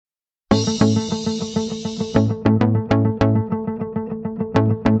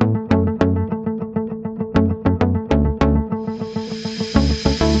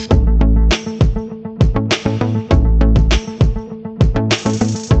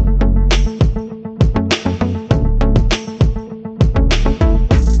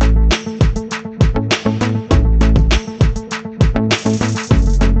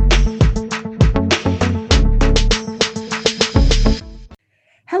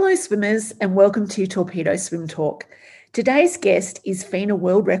Hello swimmers and welcome to Torpedo Swim Talk. Today's guest is FINA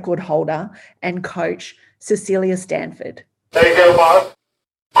world record holder and coach Cecilia Stanford. There you go,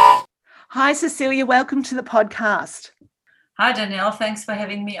 Mark. Hi Cecilia, welcome to the podcast. Hi Danielle, thanks for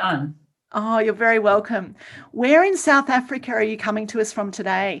having me on. Oh, you're very welcome. Where in South Africa are you coming to us from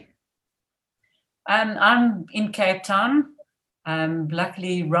today? I'm in Cape Town,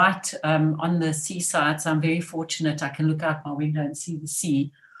 luckily right on the seaside, so I'm very fortunate I can look out my window and see the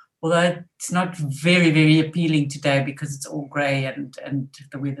sea, although it's not very, very appealing today because it's all grey and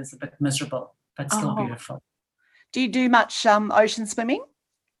the weather's a bit miserable, but still beautiful. Do you do much ocean swimming?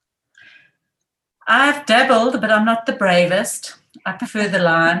 I've dabbled, but I'm not the bravest. I prefer the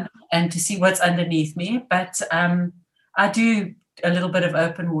line and to see what's underneath me, but I do a little bit of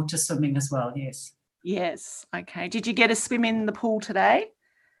open water swimming as well, yes. Yes, okay. Did you get a swim in the pool today?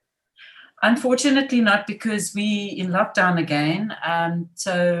 Unfortunately not, because we in lockdown again.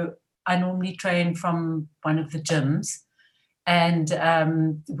 So I normally train from one of the gyms, and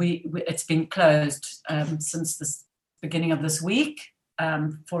it's been closed since the beginning of this week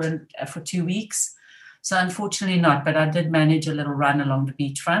for 2 weeks. So unfortunately not, but I did manage a little run along the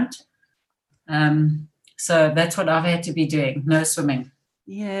beachfront. So that's what I've had to be doing, no swimming.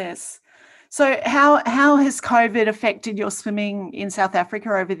 Yes. So how has COVID affected your swimming in South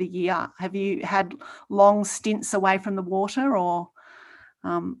Africa over the year? Have you had long stints away from the water, or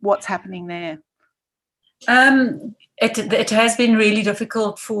what's happening there? It has been really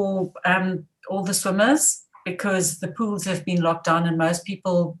difficult for all the swimmers because the pools have been locked down and most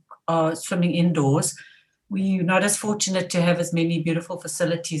people are swimming indoors. We're not as fortunate to have as many beautiful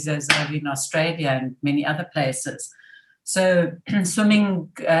facilities as in Australia and many other places. So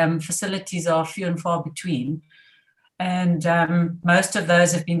swimming facilities are few and far between. And most of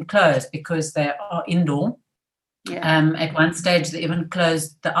those have been closed because they are indoor. Yeah. At one stage, they even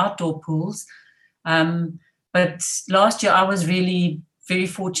closed the outdoor pools. But last year, I was really very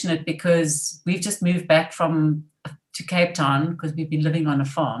fortunate because we've just moved back to Cape Town because we've been living on a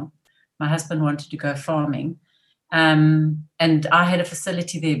farm. My husband wanted to go farming. And I had a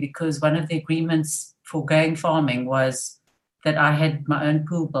facility there because one of the agreements for going farming was that I had my own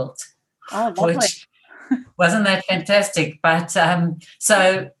pool built. Oh, lovely. Which wasn't that fantastic. But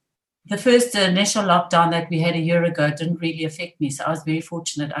so the first initial lockdown that we had a year ago didn't really affect me. So I was very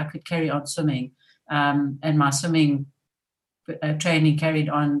fortunate I could carry on swimming. And my swimming training carried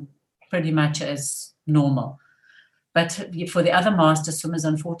on pretty much as normal. But for the other master swimmers,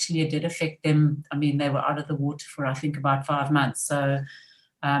 unfortunately, it did affect them. I mean, they were out of the water for, I think, about 5 months. So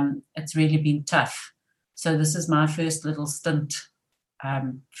it's really been tough. So this is my first little stint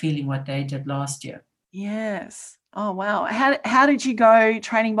feeling what they did last year. Yes. Oh, wow. How did you go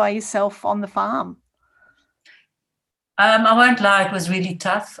training by yourself on the farm? I won't lie, it was really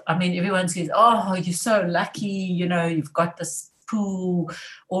tough. I mean, everyone says, oh, you're so lucky, you've got this pool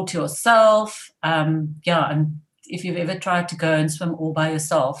all to yourself. And if you've ever tried to go and swim all by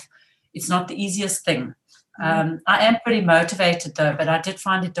yourself, it's not the easiest thing. I am pretty motivated though, but I did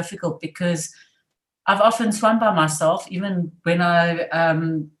find it difficult because I've often swum by myself, even when I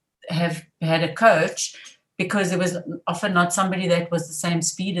have had a coach, because there was often not somebody that was the same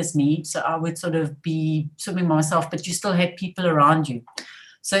speed as me. So I would sort of be swimming myself, but you still had people around you.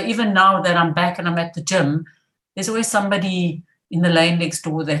 So even now that I'm back and I'm at the gym, there's always somebody in the lane next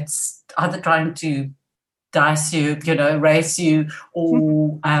door that's either trying to dice you, race you,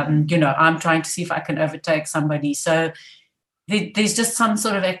 or, I'm trying to see if I can overtake somebody. So there's just some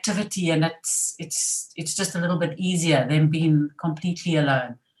sort of activity, and it's just a little bit easier than being completely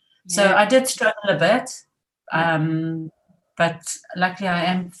alone. Yeah. So I did struggle a bit, but luckily I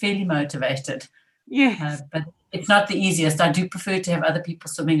am fairly motivated. Yes. But it's not the easiest. I do prefer to have other people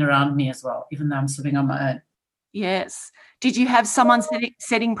swimming around me as well, even though I'm swimming on my own. Yes. Did you have someone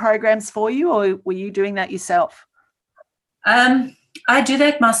setting programs for you, or were you doing that yourself? I do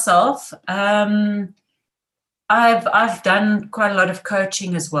that myself. I've done quite a lot of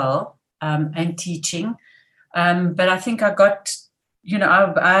coaching as well, and teaching. But I think I got,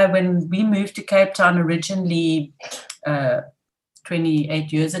 when we moved to Cape Town originally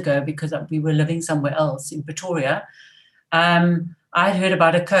 28 years ago, because we were living somewhere else in Pretoria, I'd heard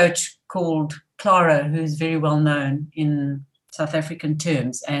about a coach called Clara, who's very well known in South African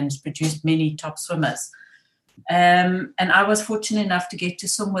terms and produced many top swimmers. And I was fortunate enough to get to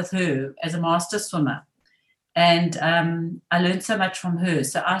swim with her as a master swimmer. And I learned so much from her.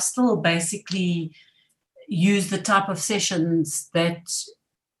 So I still basically use the type of sessions that,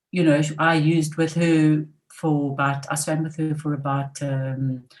 I used with her I swam with her for about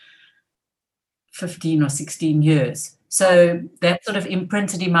 15 or 16 years. So that sort of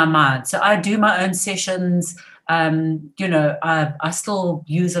imprinted in my mind. So I do my own sessions. I still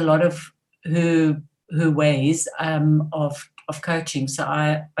use a lot of her ways of coaching.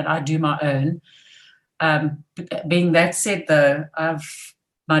 But I do my own. Being that said, though,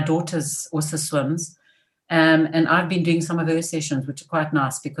 my daughter's also swims, and I've been doing some of her sessions, which are quite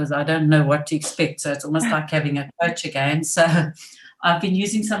nice because I don't know what to expect. So it's almost like having a coach again. So I've been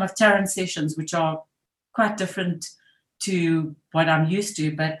using some of Taryn's sessions, which are quite different to what I'm used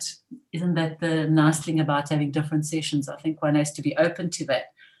to. But isn't that the nice thing about having different sessions? I think one has to be open to that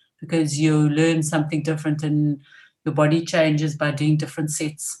because you learn something different and your body changes by doing different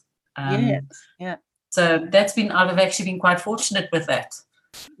sets. Yes, yeah. So I've actually been quite fortunate with that.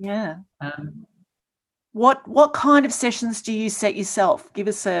 Yeah. What kind of sessions do you set yourself? Give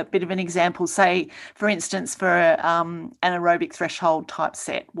us a bit of an example. Say, for instance, for an aerobic threshold type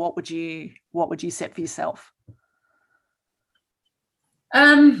set, what would you set for yourself?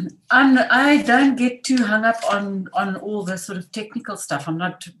 I don't get too hung up on all the sort of technical stuff. I'm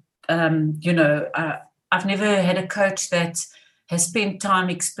not, I've never had a coach that has spent time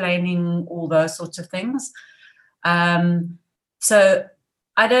explaining all those sorts of things. So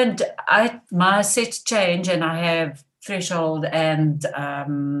my sets change and I have threshold and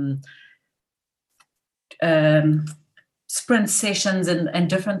sprint sessions and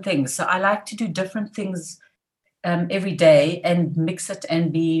different things. So I like to do different things every day and mix it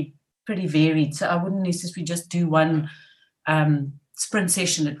and be pretty varied. So I wouldn't necessarily just do one sprint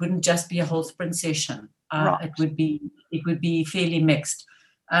session. It wouldn't just be a whole sprint session. Right. It would be fairly mixed.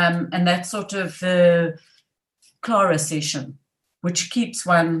 And that's sort of the Clara session, which keeps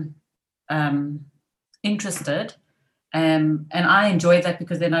one interested. And I enjoy that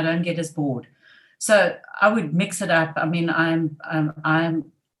because then I don't get as bored. So I would mix it up. I mean,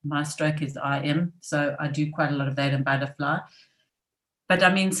 my stroke is IM, so I do quite a lot of that in butterfly. But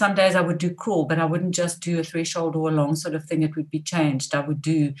I mean, some days I would do crawl, but I wouldn't just do a threshold or a long sort of thing. It would be changed.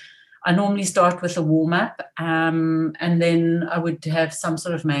 I normally start with a warm-up, and then I would have some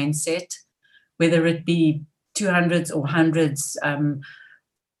sort of main set, whether it be 200s or 100s,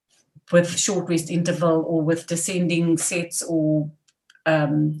 with short rest interval or with descending sets or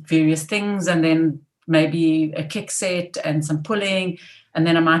various things, and then maybe a kick set and some pulling, and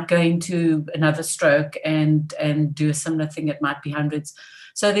then I might go into another stroke and do a similar thing. It might be 100s.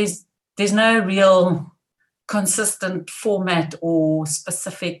 So there's no real consistent format or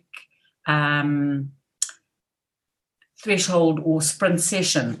specific threshold or sprint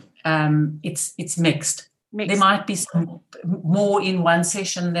session. It's mixed. There might be some more in one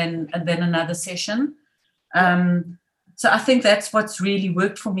session than another session. So I think that's what's really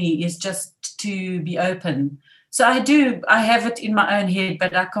worked for me, is just to be open. So I have it in my own head,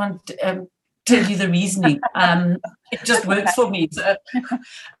 but I can't tell you the reasoning. It just works for me. So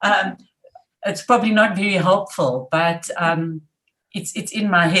it's probably not very helpful, but it's in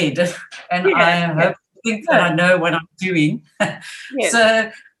my head, and I hope to think that I know what I'm doing. Yes.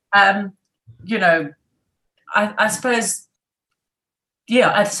 So, I suppose,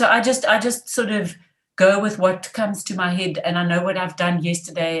 so I just sort of go with what comes to my head, and I know what I've done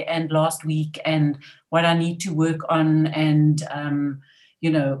yesterday and last week and what I need to work on and,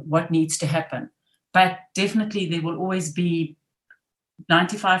 what needs to happen. But definitely there will always be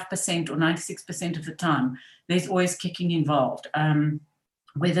 95% or 96% of the time, there's always kicking involved,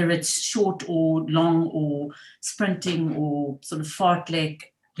 whether it's short or long or sprinting or sort of fartlek.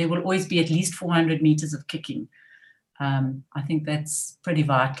 There will always be at least 400 meters of kicking. I think that's pretty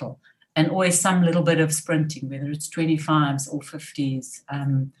vital. And always some little bit of sprinting, whether it's 25s or 50s,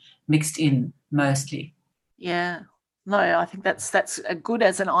 mixed in mostly. Yeah. No, I think that's good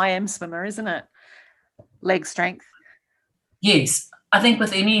as an IM swimmer, isn't it? Leg strength. Yes. I think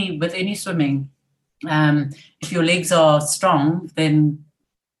with any swimming, if your legs are strong, then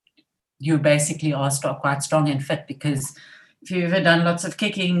you basically are quite strong and fit, because if you've ever done lots of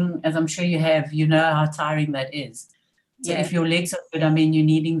kicking, as I'm sure you have, you know how tiring that is. So if your legs are good, I mean, you're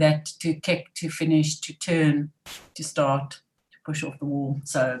needing that to kick, to finish, to turn, to start, to push off the wall.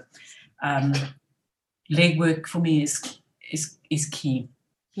 So leg work for me is key.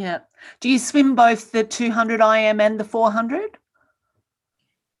 Yeah. Do you swim both the 200 IM and the 400?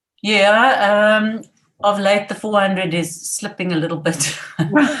 Yeah. Of late, the 400 is slipping a little bit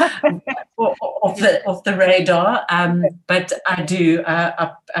off the radar. But I do.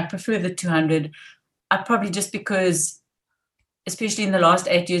 I prefer the 200. I probably just because, especially in the last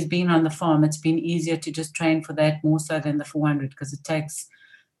 8 years being on the farm, it's been easier to just train for that more so than the 400, because it takes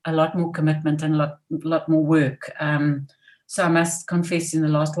a lot more commitment and a lot more work. So I must confess, in the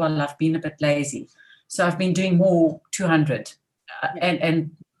last while, I've been a bit lazy. So I've been doing more 200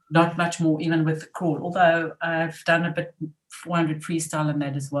 and not much more even with the crawl, although I've done a bit 400 freestyle and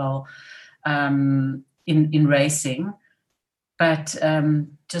that as well in racing, but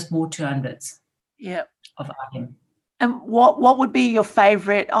just more 200s of IM. And what would be your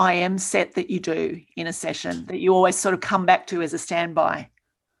favourite IM set that you do in a session that you always sort of come back to as a standby?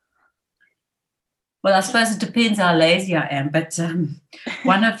 Well, I suppose it depends how lazy I am, but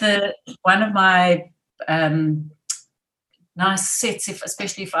one of my nice sets,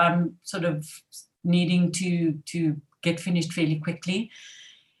 especially if I'm sort of needing to get finished fairly quickly,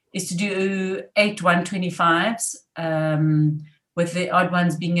 is to do 8 125s, with the odd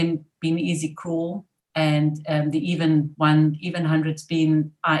ones being easy crawl, and the even hundreds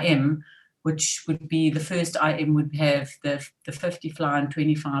being IM, which would be the first IM would have the 50 fly and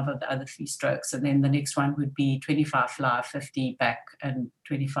 25 of the other 3 strokes, and then the next one would be 25 fly, 50 back, and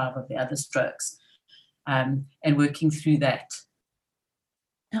 25 of the other strokes, and working through that.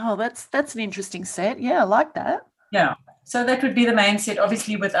 Oh, that's an interesting set. Yeah, I like that. Yeah, so that would be the main set.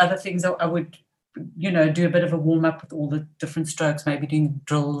 Obviously, with other things, I would, do a bit of a warm up with all the different strokes, maybe doing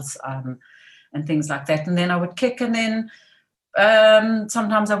drills and things like that, and then I would kick, and then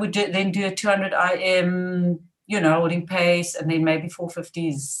sometimes I would do a 200 IM, holding pace, and then maybe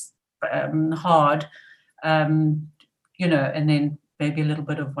 450s hard, and then maybe a little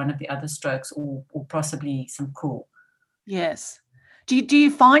bit of one of the other strokes, or possibly some crawl. Yes. Do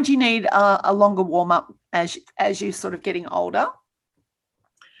you find you need a longer warm up as you're sort of getting older?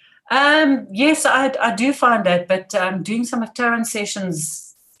 Yes, I do find that, but doing some of Taryn's sessions,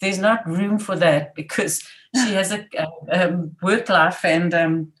 there's not room for that because she has a work life,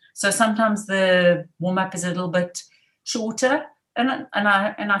 and so sometimes the warm up is a little bit shorter, and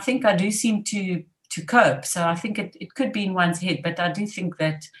I think I do seem to cope. So I think it could be in one's head, but I do think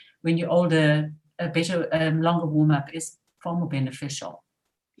that when you're older, a better longer warm up is far more beneficial.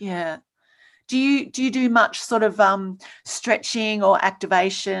 Yeah. Do you do much sort of stretching or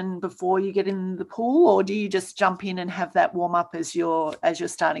activation before you get in the pool, or do you just jump in and have that warm up as your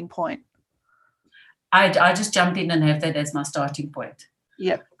starting point? I just jump in and have that as my starting point.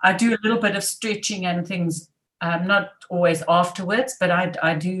 Yep. I do a little bit of stretching and things, not always afterwards, but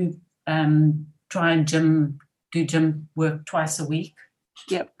I do try and do gym work twice a week.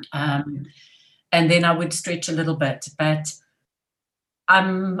 Yep. And then I would stretch a little bit, but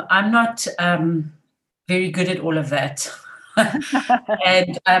I'm not very good at all of that.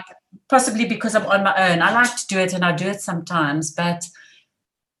 And possibly because I'm on my own. I like to do it, and I do it sometimes, but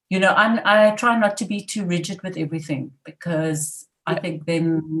I try not to be too rigid with everything, because I think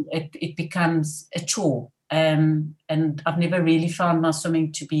then it becomes a chore, and I've never really found my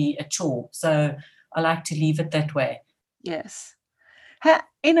swimming to be a chore, so I like to leave it that way. Yes.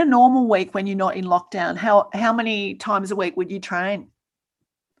 In a normal week when you're not in lockdown, how many times a week would you train?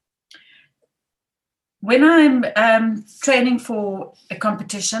 When I'm training for a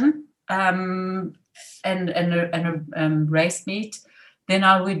competition and a race meet, then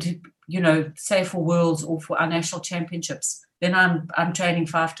I would, say for Worlds or for our national championships, then I'm training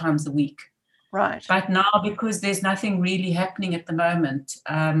 5 times a week. Right. But now, because there's nothing really happening at the moment,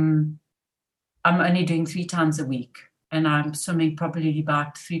 I'm only doing 3 times a week, and I'm swimming probably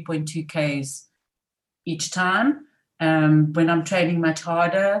about 3.2 Ks each time. When I'm training much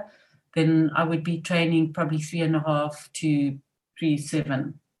harder, then I would be training probably 3.5 to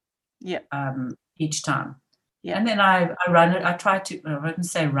 3.7 each time. Yeah. And then I run it. I try to, I wouldn't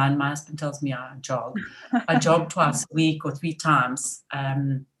say run. My husband tells me I jog. I jog twice a week or 3 times,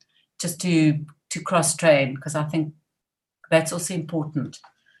 just to cross train, because I think that's also important.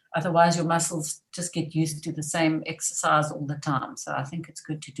 Otherwise, your muscles just get used to the same exercise all the time. So I think it's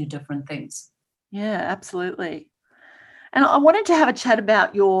good to do different things. Yeah, absolutely. And I wanted to have a chat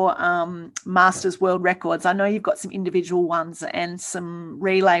about your Masters World Records. I know you've got some individual ones and some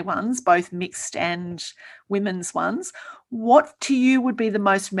relay ones, both mixed and women's ones. What to you would be the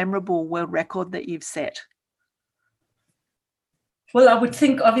most memorable world record that you've set? Well, I would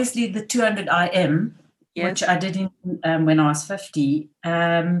think obviously the 200 IM, yes, which I did when I was 50,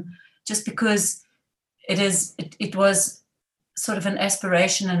 just because it was sort of an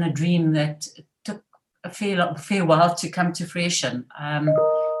aspiration and a dream that a fair while to come to fruition.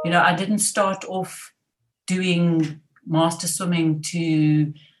 I didn't start off doing master swimming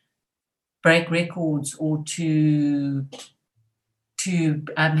to break records or to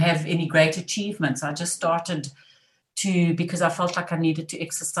have any great achievements. I just started because I felt like I needed to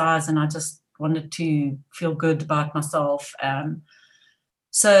exercise, and I just wanted to feel good about myself.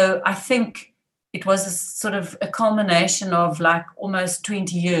 So I think it was a sort of a culmination of like almost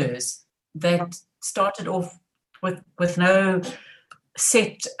 20 years that started off with no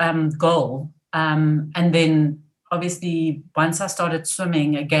set goal. And then obviously once I started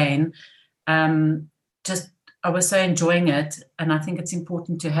swimming again, just I was so enjoying it, and I think it's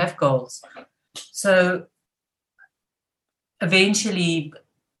important to have goals. So eventually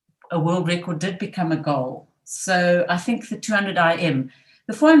a world record did become a goal. So I think the 200 IM,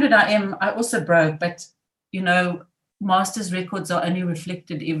 the 400 IM I also broke, but you know, masters records are only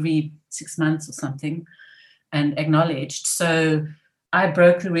reflected every 6 months or something and acknowledged. So I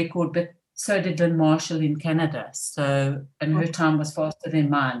broke the record, but so did Lynn Marshall in Canada. So, and her time was faster than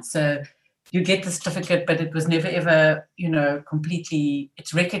mine. So you get the certificate, but it was never ever, you know, completely,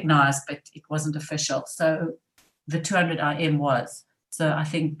 it's recognized, but it wasn't official. So the 200 IM was. So I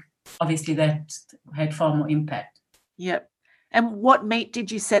think obviously that had far more impact. Yep. And what meet did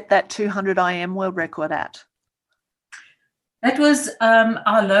you set that 200 IM world record at? That was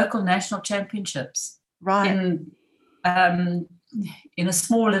our local national championships. Right. In a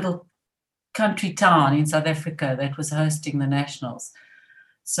small little country town in South Africa that was hosting the nationals.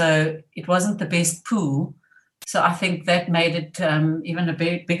 So it wasn't the best pool. So I think that made it even a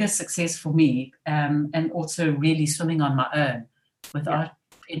bigger success for me, and also really swimming on my own without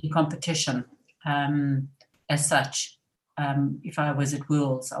any competition as such. If I was at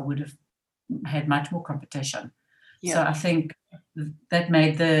Worlds, I would have had much more competition. Yeah. So I think that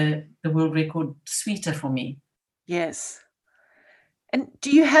made the world record sweeter for me. Yes. And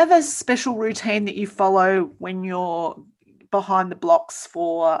do you have a special routine that you follow when you're behind the blocks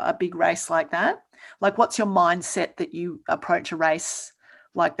for a big race like that? Like, what's your mindset that you approach a race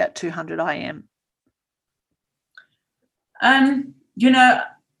like that 200 IM? You know,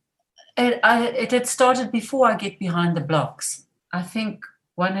 it had started before I get behind the blocks. I think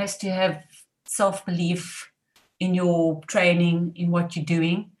one has to have self-belief in your training, in what you're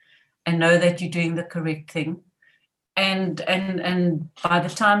doing, and know that you're doing the correct thing. And by the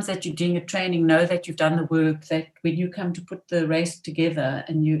times that you're doing your training, know that you've done the work, that when you come to put the race together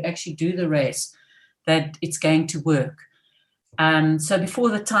and you actually do the race, that it's going to work. So before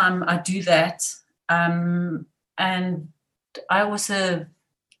the time I do that, and I also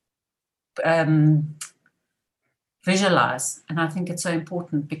visualize, and I think it's so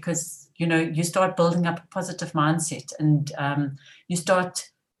important because, you know, you start building up a positive mindset, and you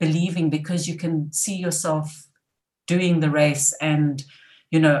start believing because you can see yourself doing the race, and,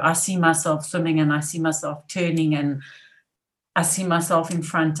 you know, I see myself swimming and I see myself turning and I see myself in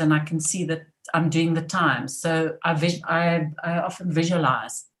front and I can see that I'm doing the time. So I often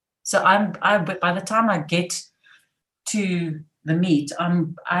visualize. So by the time I get to the meet,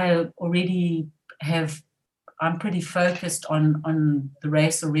 I'm pretty focused on the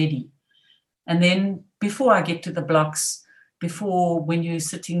race already. And then before I get to the blocks, when you're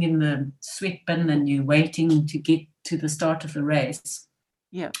sitting in the sweat bin and you're waiting to get to the start of the race,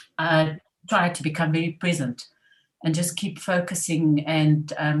 I try to become very present and just keep focusing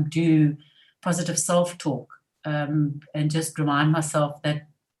and do positive self-talk, and just remind myself that,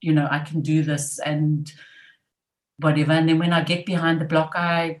 you know, I can do this and whatever. And then when I get behind the block,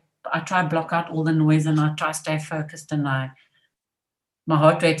 I try to block out all the noise and I try to stay focused, and my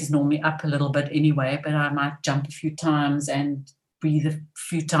heart rate is normally up a little bit anyway, but I might jump a few times and breathe a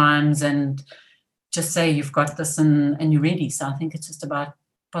few times and just say you've got this and you're ready. So I think it's just about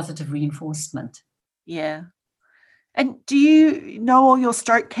positive reinforcement. Yeah. And do you know all your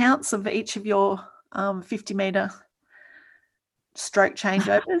stroke counts of each of your 50-metre stroke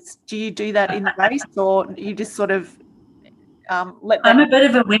changeovers? Do you do that in the race, or you just sort of let them? I'm a bit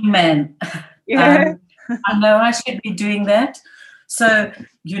of a wingman. Yeah. I know I should be doing that. So,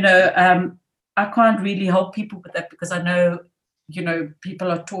 you know, I can't really help people with that because I know, you know, people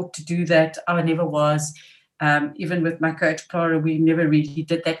are taught to do that. I never was. Even with my coach, Clara, we never really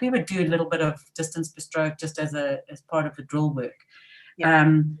did that. We would do a little bit of distance per stroke just as part of the drill work.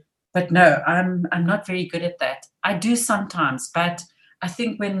 Yeah. But no, I'm not very good at that. I do sometimes, but I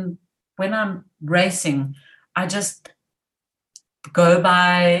think when I'm racing, I just go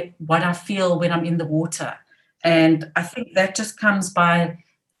by what I feel when I'm in the water. And I think that just comes by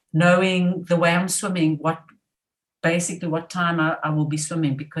knowing the way I'm swimming, what time I will be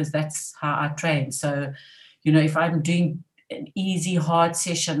swimming, because that's how I train. So, you know, if I'm doing an easy, hard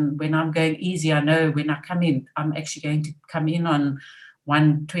session, when I'm going easy, I know when I come in, I'm actually going to come in on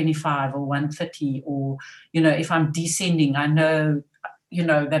 125 or 130, or, you know, if I'm descending, I know, you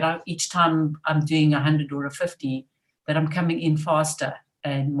know, that each time I'm doing 100 or a 50, that I'm coming in faster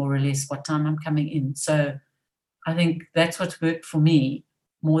and more or less what time I'm coming in. So I think that's what's worked for me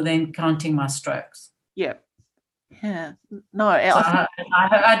more than counting my strokes. Yeah. Yeah. No, So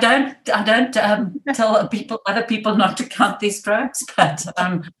I don't tell other people not to count their strokes, but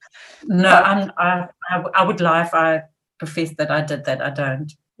no, I would lie if I professed that I did that. I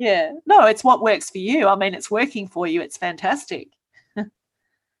don't. Yeah. No, it's what works for you. I mean, it's working for you. It's fantastic.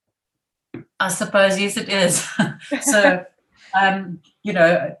 I suppose, yes, it is. So,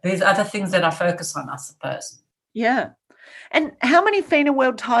 there's other things that I focus on, I suppose. Yeah. And how many FINA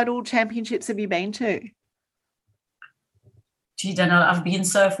World Title Championships have you been to? Gee, Danielle, I've been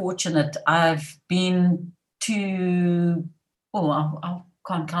so fortunate. I've been to, I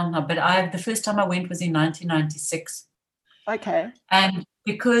can't count now, but the first time I went was in 1996. Okay. And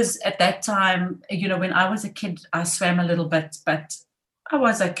because at that time, when I was a kid, I swam a little bit, but I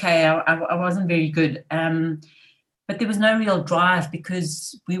was okay. I wasn't very good. But there was no real drive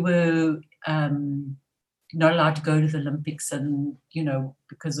because we were not allowed to go to the Olympics and,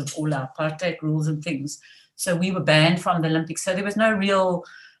 because of all our apartheid rules and things. So we were banned from the Olympics. So there was no real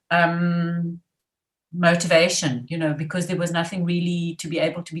motivation, because there was nothing really to be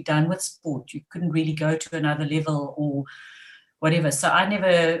able to be done with sport. You couldn't really go to another level or whatever. So I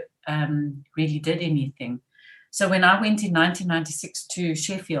never really did anything. So when I went in 1996 to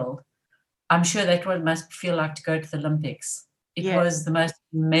Sheffield, I'm sure that what it must feel like to go to the Olympics. It was the most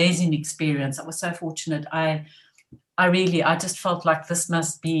amazing experience. I was so fortunate. I just felt like this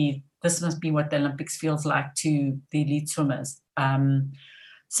must be what the Olympics feels like to the elite swimmers.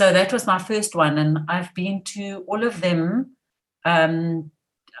 So that was my first one, and I've been to all of them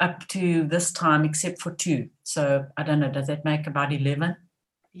up to this time except for 2. So I don't know, does that make about 11?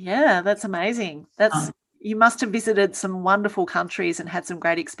 Yeah, that's amazing. You must have visited some wonderful countries and had some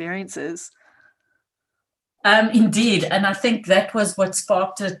great experiences. Indeed, and I think that was what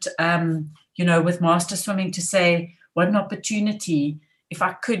sparked it, with master swimming, to say, what an opportunity. If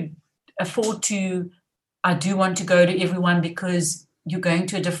I could afford to, I do want to go to everyone, because you're going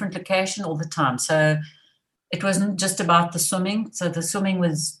to a different location all the time. So it wasn't just about the swimming. So the swimming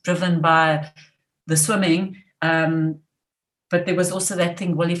was driven by the swimming, but there was also that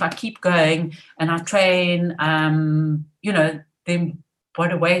thing, well, if I keep going and I train, then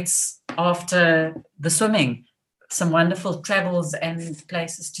what awaits after the swimming? Some wonderful travels and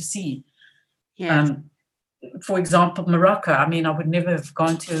places to see. Yes. For example, Morocco. I mean, I would never have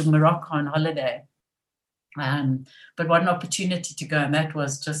gone to Morocco on holiday. But what an opportunity to go. And that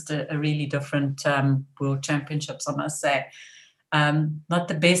was just a really different World Championships, I must say. Not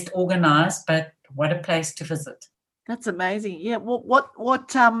the best organized, but what a place to visit. That's amazing. Yeah.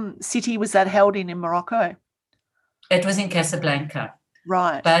 What city was that held in Morocco? It was in Casablanca.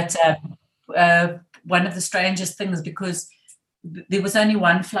 Right. But one of the strangest things, because there was only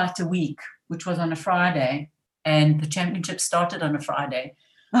one flight a week, which was on a Friday, and the championship started on a Friday.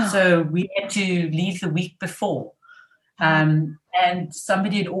 So we had to leave the week before. And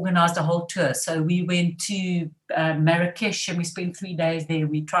somebody had organized a whole tour. So we went to Marrakesh, and we spent 3 days there.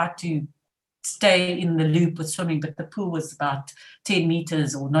 We tried to stay in the loop with swimming, but the pool was about 10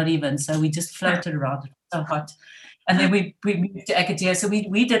 meters or not even. So we just floated around. It was so hot. And then we moved to Agadir. So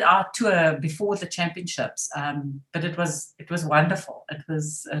we did our tour before the championships. But it was wonderful. It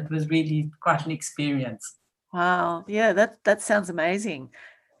was really quite an experience. Wow. Yeah, that sounds amazing.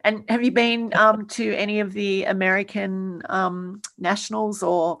 And have you been to any of the American nationals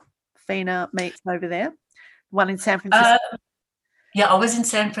or FINA meets over there? One in San Francisco? Yeah, I was in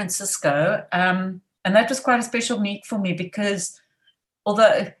San Francisco. And that was quite a special meet for me, because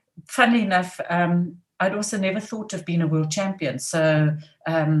although, funnily enough, I'd also never thought of being a world champion. So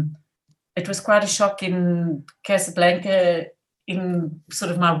it was quite a shock in Casablanca, in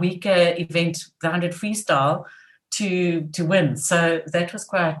sort of my weaker event, the 100 freestyle, to win. So that was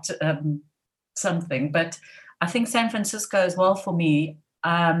quite something. But I think San Francisco as well for me,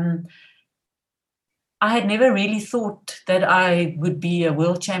 I had never really thought that I would be a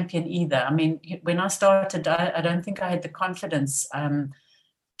world champion either. I mean, when I started, I don't think I had the confidence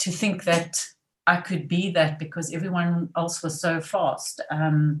to think that I could be that, because everyone else was so fast.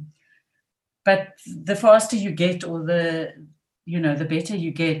 But the faster you get, or the better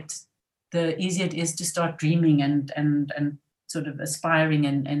you get, the easier it is to start dreaming and sort of aspiring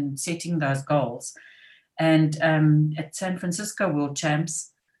and setting those goals. And at San Francisco World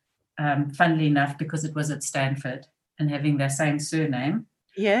Champs, funnily enough, because it was at Stanford and having their same surname.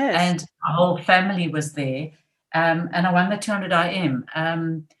 Yes. And our whole family was there. And I won the 200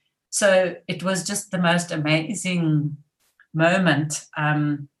 IM. So it was just the most amazing moment,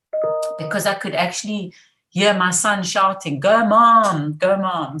 because I could actually hear my son shouting, "Go mom, go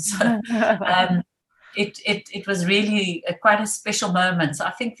mom." So it was really quite a special moment. So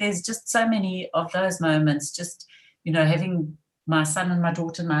I think there's just so many of those moments, just having my son and my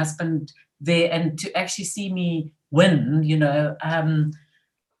daughter and my husband there, and to actually see me win,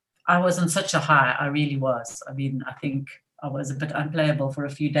 I was on such a high. I really was. I mean, I think I was a bit unplayable for a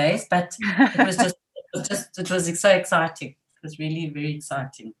few days, but it was so exciting. It was really very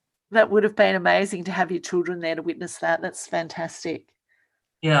exciting. That would have been amazing to have your children there to witness that. That's fantastic.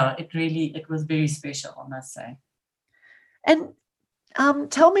 Yeah, it was very special, I must say. And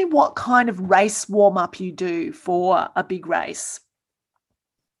tell me what kind of race warm-up you do for a big race.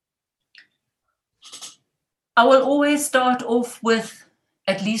 I will always start off with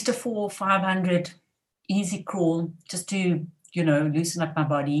at least a 400 or 500 easy crawl, just to, loosen up my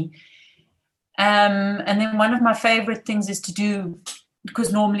body. And then one of my favorite things is to do,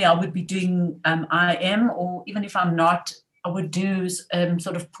 because normally I would be doing IM, or even if I'm not, I would do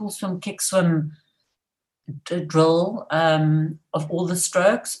sort of pull swim, kick swim drill of all the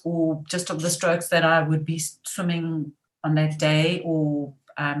strokes, or just of the strokes that I would be swimming on that day, or,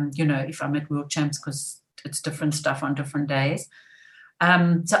 if I'm at World Champs, because it's different stuff on different days.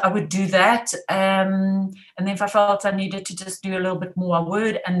 So I would do that. And then if I felt I needed to just do a little bit more, I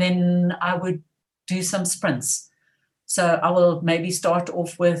would. And then I would do some sprints. So I will maybe start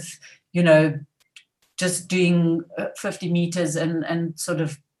off with, just doing 50 meters and sort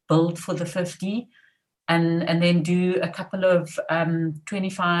of build for the 50. And then do a couple of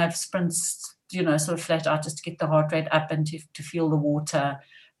 25 sprints, sort of flat out, just to get the heart rate up and to feel the water,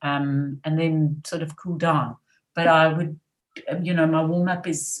 and then sort of cool down. But I would, my warm-up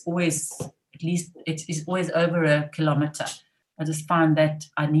is always, at least it is always over a kilometer. I just find that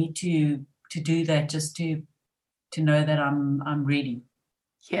I need to do that just to know that I'm ready.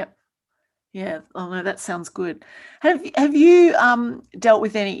 Yep. Yeah. Oh no, that sounds good. Have you dealt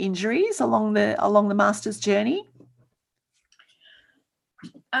with any injuries along the Masters journey?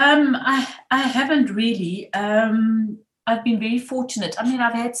 I haven't really. I've been very fortunate. I mean,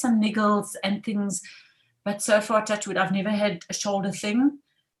 I've had some niggles and things, but so far, touch wood, I've never had a shoulder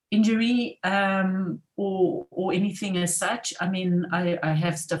injury, or anything as such. I mean, I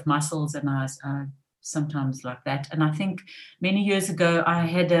have stiff muscles, and I sometimes like that. And I think many years ago I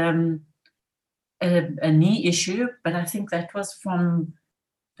had a knee issue, but I think that was from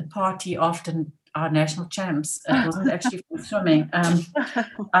the party after our national champs. It wasn't actually from swimming.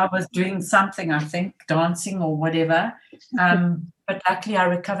 I was doing something, I think, dancing or whatever. But luckily I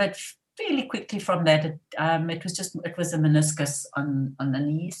recovered fairly quickly from that. It was a meniscus on the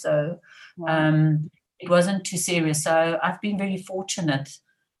knee. So Wow. it wasn't too serious. So I've been very fortunate.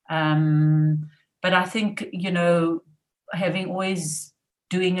 But I think, having always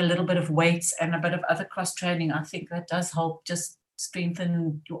doing a little bit of weights and a bit of other cross training, I think that does help just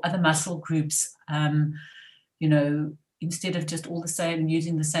strengthen your other muscle groups, instead of just all the same,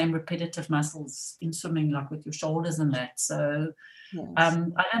 using the same repetitive muscles in swimming, like with your shoulders and that. So, Yes. I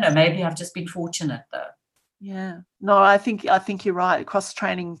don't know, maybe I've just been fortunate though. Yeah. No, I think you're right. Cross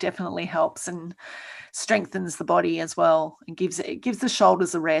training definitely helps and strengthens the body as well, and gives the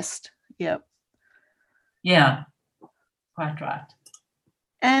shoulders a rest. Yep. Yeah, quite right.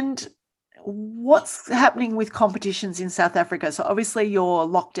 And what's happening with competitions in South Africa? So obviously you're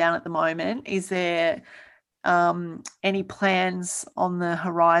locked down at the moment. Is there any plans on the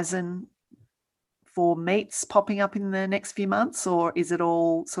horizon for meets popping up in the next few months, or is it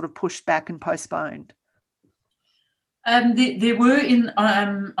all sort of pushed back and postponed? There were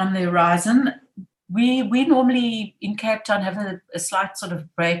on the horizon. We normally in Cape Town have a slight sort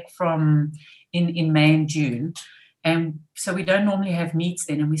of break from in May and June. And so we don't normally have meets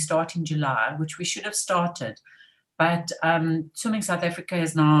then, and we start in July, which we should have started. But Swimming South Africa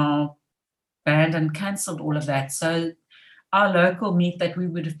has now banned and cancelled all of that. So our local meet that we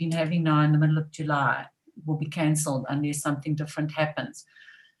would have been having now in the middle of July will be cancelled unless something different happens.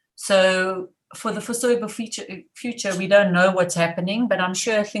 So for the foreseeable future, we don't know what's happening, but I'm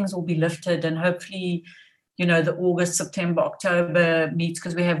sure things will be lifted, and hopefully, the August, September, October meets,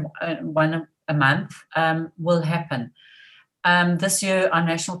 because we have one a month, will happen. This year, our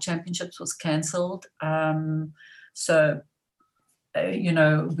national championships was cancelled. So,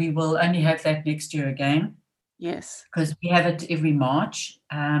 we will only have that next year again. Yes. Because we have it every March.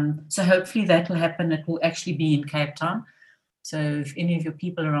 So hopefully that will happen. It will actually be in Cape Town. So if any of your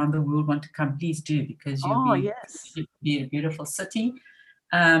people around the world want to come, please do, because you'll be a beautiful city.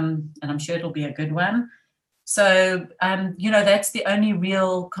 And I'm sure it'll be a good one. So, that's the only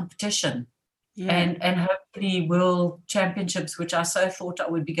real competition. Yeah. And hopefully World Championships, which I so thought I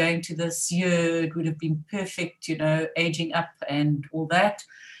would be going to this year, it would have been perfect, aging up and all that.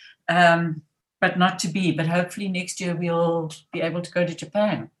 But not to be. But hopefully next year we'll be able to go to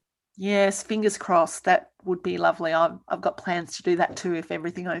Japan. Yes, fingers crossed. That would be lovely. I've got plans to do that too if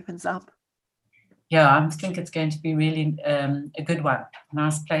everything opens up. Yeah, I think it's going to be really a good one.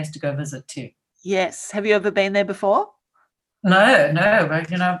 Nice place to go visit too. Yes. Have you ever been there before? No,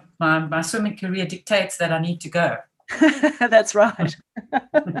 but my swimming career dictates that I need to go. That's right.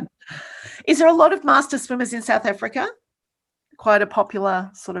 Is there a lot of master swimmers in South Africa? Quite a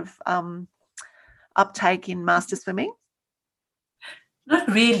popular sort of uptake in master swimming? Not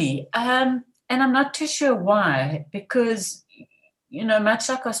really. And I'm not too sure why, because, much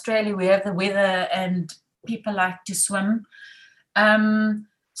like Australia, we have the weather and people like to swim.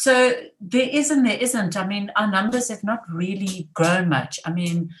 So there is and there isn't. I mean, our numbers have not really grown much. I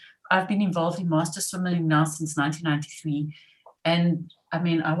mean, I've been involved in master swimming now since 1993. And I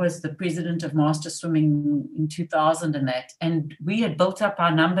mean, I was the president of master swimming in 2000 and that. And we had built up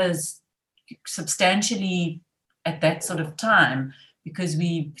our numbers substantially at that sort of time because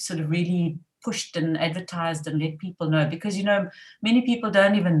we sort of really pushed and advertised and let people know. Because, many people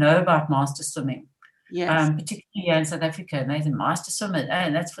don't even know about master swimming. Yes. Particularly here in South Africa, and they're master swimmer,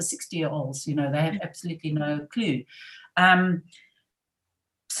 and that's for 60-year-olds. They have absolutely no clue.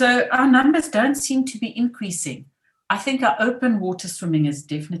 So our numbers don't seem to be increasing. I think our open water swimming has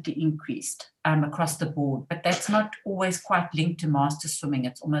definitely increased across the board, but that's not always quite linked to master swimming.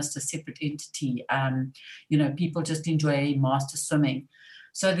 It's almost a separate entity. People just enjoy master swimming.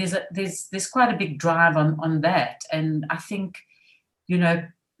 So there's quite a big drive on that, and I think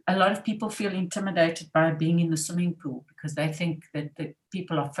a lot of people feel intimidated by being in the swimming pool because they think that the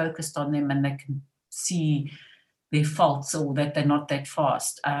people are focused on them and they can see their faults or that they're not that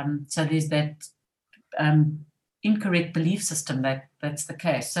fast. So there's that incorrect belief system that's the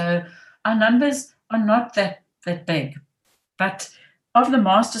case. So our numbers are not that big. But of the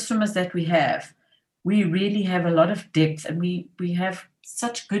master swimmers that we have, we really have a lot of depth, and we have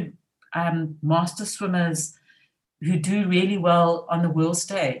such good master swimmers who do really well on the world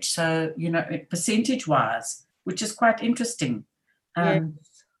stage. So, percentage-wise, which is quite interesting. Yes.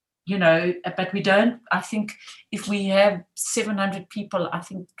 But we don't, I think if we have 700 people, I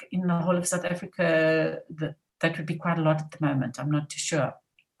think in the whole of South Africa, that would be quite a lot at the moment. I'm not too sure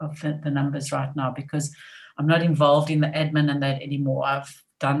of the numbers right now because I'm not involved in the admin and that anymore. I've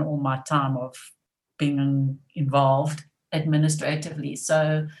done all my time of being involved administratively.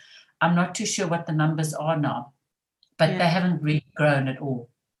 So I'm not too sure what the numbers are now. But they haven't really grown at all.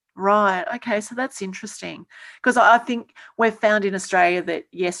 Right. Okay. So that's interesting because I think we've found in Australia that,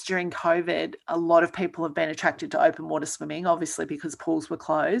 yes, during COVID, a lot of people have been attracted to open water swimming, obviously because pools were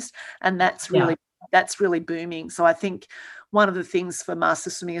closed, and that's really booming. So I think one of the things for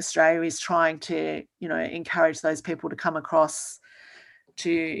Master Swimming Australia is trying to, encourage those people to come across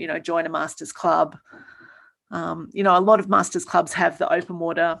to, join a Masters Club. A lot of Masters Clubs have the open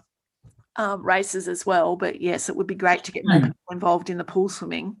water races as well, but yes, it would be great to get more people involved in the pool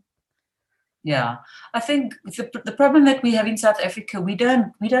swimming. Yeah, I think the problem that we have in South Africa, we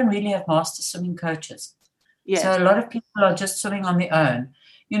don't really have master swimming coaches. Yes. So a lot of people are just swimming on their own.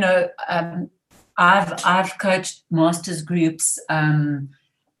 I've coached masters groups,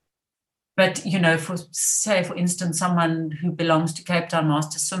 but for instance, someone who belongs to Cape Town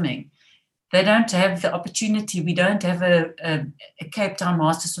Master Swimming, they don't have the opportunity. We don't have a Cape Town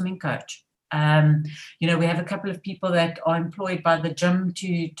Master Swimming coach. We have a couple of people that are employed by the gym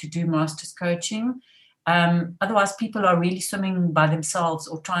to do masters coaching. Otherwise, people are really swimming by themselves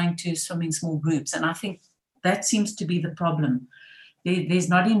or trying to swim in small groups. And I think that seems to be the problem. There's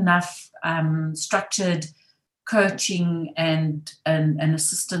not enough structured coaching and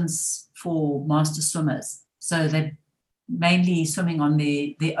assistance for master swimmers. So they're mainly swimming on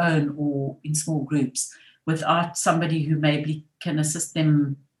their own or in small groups without somebody who maybe can assist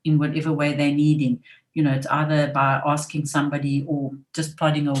them in whatever way they're needing. It's either by asking somebody or just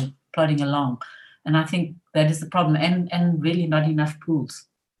plodding along. And I think that is the problem, and really not enough pools.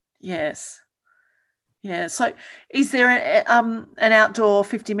 Yes. Yeah. So is there an outdoor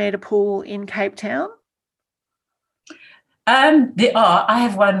 50-metre pool in Cape Town? There are. I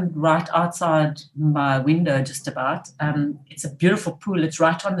have one right outside my window just about. It's a beautiful pool. It's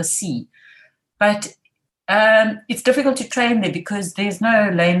right on the sea. But it's difficult to train there because there's no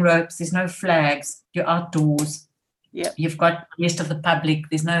lane ropes, there's no flags, you're outdoors. Yep. You've got the rest of the public,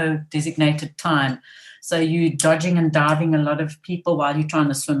 there's no designated time. So you're dodging and diving a lot of people while you're trying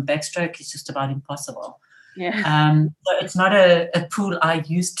to swim. Backstroke is just about impossible. Yeah. So it's not a pool I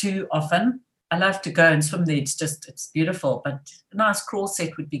use too often. I love to go and swim there. It's beautiful, but a nice crawl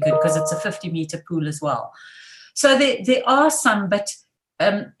set would be good because it's a 50-metre pool as well. So there are some, but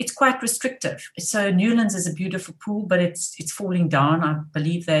it's quite restrictive. So Newlands is a beautiful pool, but it's falling down. I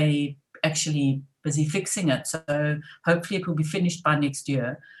believe they actually busy fixing it. So hopefully it will be finished by next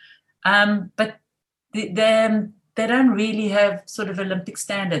year. But they don't really have sort of Olympic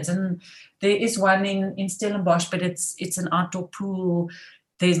standards. And there is one in Stellenbosch, but it's an outdoor pool.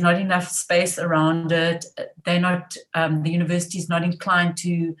 There's not enough space around it. They're not, the university is not inclined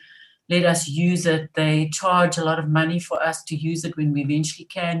to let us use it. They charge a lot of money for us to use it when we eventually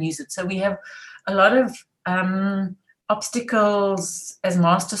can use it. So we have a lot of obstacles as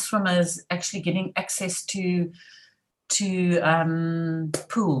master swimmers actually getting access to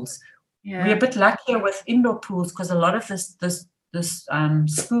pools. Yeah. We're a bit luckier with indoor pools because a lot of this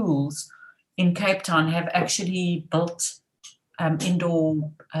schools in Cape Town have actually built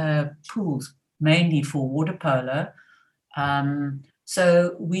indoor pools, mainly for water polo.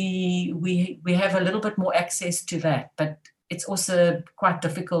 So we have a little bit more access to that, but it's also quite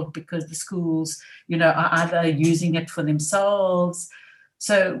difficult because the schools, are either using it for themselves.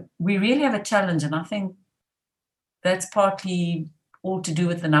 So we really have a challenge, and I think that's partly all to do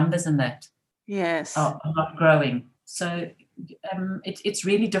with the numbers and that. Yes. Are not growing. So it's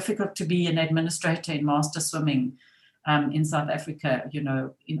really difficult to be an administrator in master swimming in South Africa,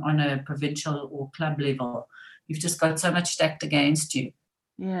 on a provincial or club level. You've just got so much stacked against you.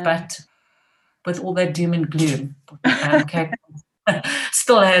 Yeah. But with all that doom and gloom, Cape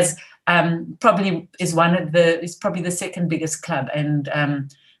still has probably is probably the second biggest club, and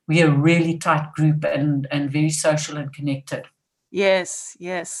we are a really tight group and very social and connected. Yes.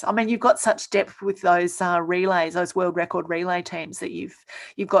 I mean, you've got such depth with those relays, those world record relay teams, that you've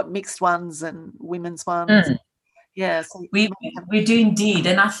got mixed ones and women's ones. Yeah, so we do indeed,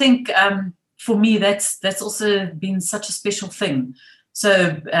 and I think for me that's also been such a special thing.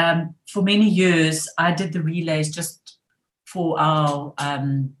 So for many years I did the relays just for our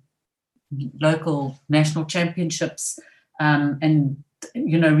local national championships, and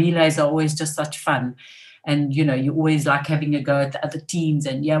relays are always just such fun. And you always like having a go at the other teams,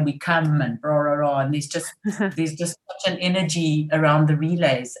 and we come and rah rah rah, and there's just such an energy around the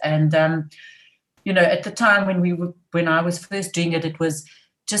relays. And at the time when I was first doing it, it was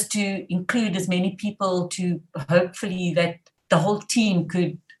just to include as many people to hopefully that the whole team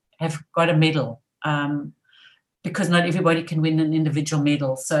could have got a medal, because not everybody can win an individual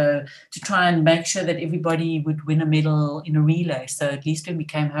medal. So to try and make sure that everybody would win a medal in a relay. So at least when we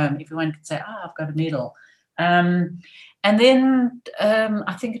came home, everyone could say, I've got a medal. And then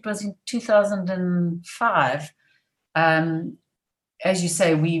I think it was in 2005, as you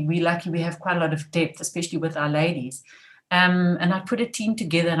say, we're lucky we have quite a lot of depth, especially with our ladies. And I put a team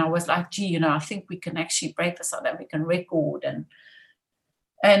together, and I was like, I think we can actually break the South African record,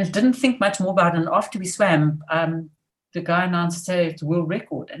 and didn't think much more about it. And after we swam, the guy announced it's a world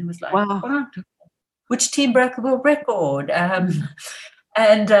record, and was like, wow. Which team broke the world record?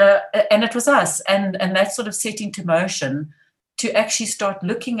 And it was us, and that sort of set into motion to actually start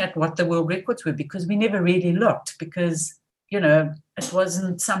looking at what the world records were, because we never really looked, because it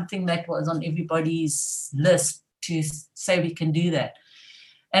wasn't something that was on everybody's list to say we can do that.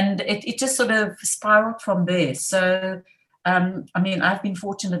 And it just sort of spiraled from there. So I've been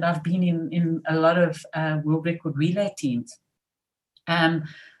fortunate. I've been in a lot of world record relay teams, and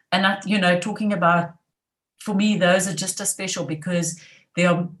talking about, for me, those are just as special because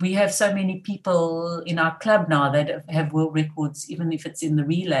we have so many people in our club now that have world records, even if it's in the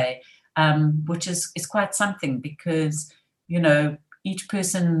relay, which is quite something, because each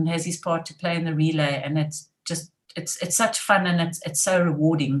person has his part to play in the relay, and it's such fun, and it's so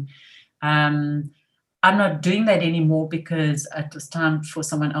rewarding. I'm not doing that anymore because it was time for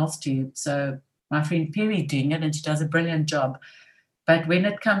someone else to. So my friend Perry doing it, and she does a brilliant job. But when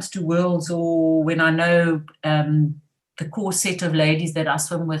it comes to worlds, or when I know the core set of ladies that I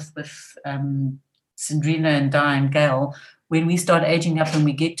swim with Sandrina and Di and Gail, when we start aging up and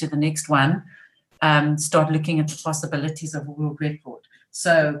we get to the next one, start looking at the possibilities of a world record.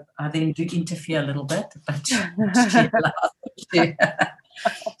 So I then do interfere a little bit, but she allows me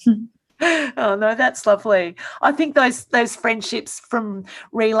to. Oh no, that's lovely. I think those friendships from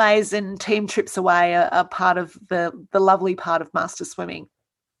relays and team trips away are part of the lovely part of master swimming.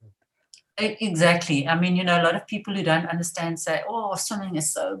 Exactly. I mean, a lot of people who don't understand say, "Oh, swimming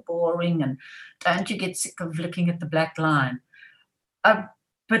is so boring," and don't you get sick of looking at the black line? But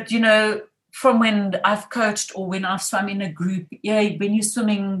from when I've coached or when I've swum in a group, when you're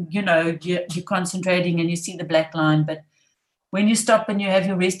swimming, you're concentrating and you see the black line, but when you stop and you have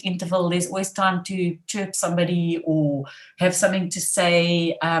your rest interval, there's always time to chirp somebody or have something to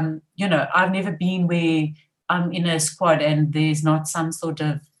say. I've never been where I'm in a squad and there's not some sort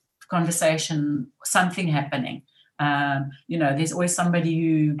of conversation, something happening. There's always somebody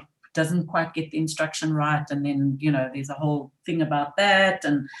who doesn't quite get the instruction right, and then there's a whole thing about that,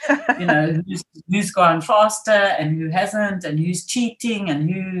 and who's gone faster and who hasn't, and who's cheating and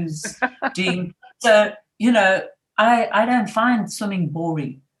who's doing. So I don't find swimming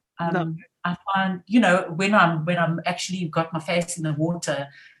boring. No. I find when I'm actually got my face in the water,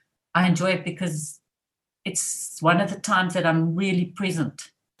 I enjoy it because it's one of the times that I'm really present.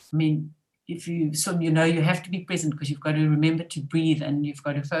 I mean, if you swim, you have to be present because you've got to remember to breathe and you've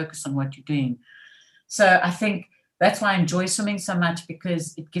got to focus on what you're doing. So I think that's why I enjoy swimming so much,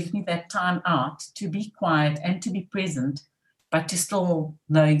 because it gives me that time out to be quiet and to be present, but to still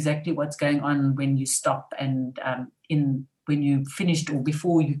know exactly what's going on when you stop and when you've finished or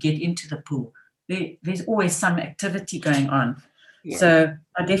before you get into the pool. There's always some activity going on. Yeah. So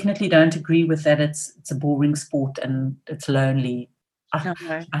I definitely don't agree with that. It's a boring sport and it's lonely. No.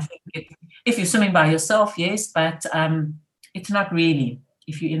 I think if you're swimming by yourself, yes, but it's not really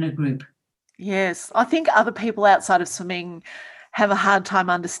if you're in a group. Yes, I think other people outside of swimming have a hard time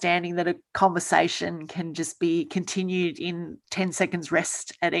understanding that a conversation can just be continued in 10 seconds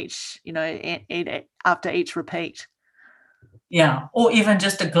rest at each, after each repeat. Yeah, or even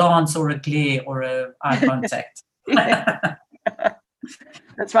just a glance or a glare or a eye contact.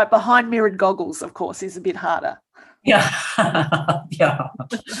 That's right. Behind mirrored goggles, of course, is a bit harder. Yeah, yeah,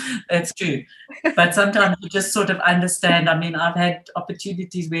 that's true. But sometimes you just sort of understand. I mean, I've had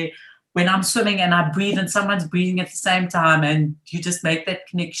opportunities where when I'm swimming and I breathe and someone's breathing at the same time, and you just make that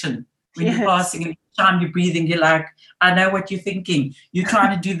connection. When you're passing, and each time you're breathing, you're like, I know what you're thinking. You're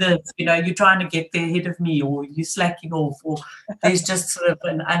trying to do this, you're trying to get there ahead of me, or you're slacking off, or there's just sort of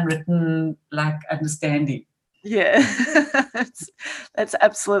an unwritten understanding. Yeah, that's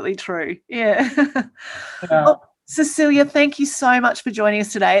absolutely true. Yeah. Well, Cecilia, thank you so much for joining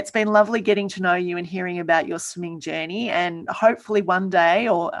us today. It's been lovely getting to know you and hearing about your swimming journey, and hopefully one day,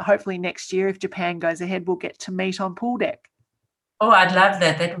 or hopefully next year if Japan goes ahead, we'll get to meet on pool deck. Oh, I'd love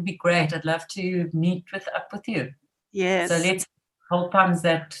that. That would be great. I'd love to meet up with you. Yes. So let's hold thumbs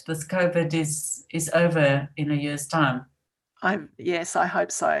that this COVID is over in a year's time. Yes, I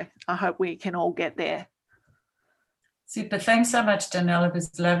hope so. I hope we can all get there. Super. Thanks so much, Danielle. It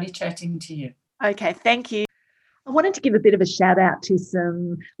was lovely chatting to you. Okay, thank you. I wanted to give a bit of a shout out to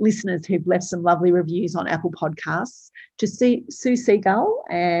some listeners who've left some lovely reviews on Apple Podcasts, to Sue Seagull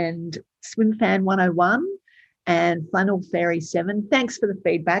and SwimFan 101 and Flannel Fairy 7. Thanks for the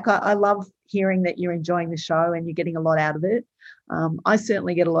feedback. I love hearing that you're enjoying the show and you're getting a lot out of it. I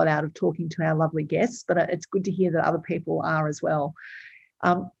certainly get a lot out of talking to our lovely guests, but it's good to hear that other people are as well.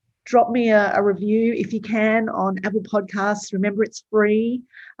 Drop me a review if you can on Apple Podcasts. Remember, it's free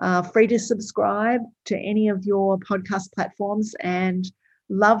to subscribe to any of your podcast platforms, and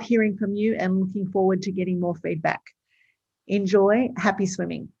love hearing from you and looking forward to getting more feedback. Enjoy. Happy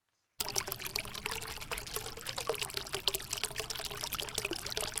swimming.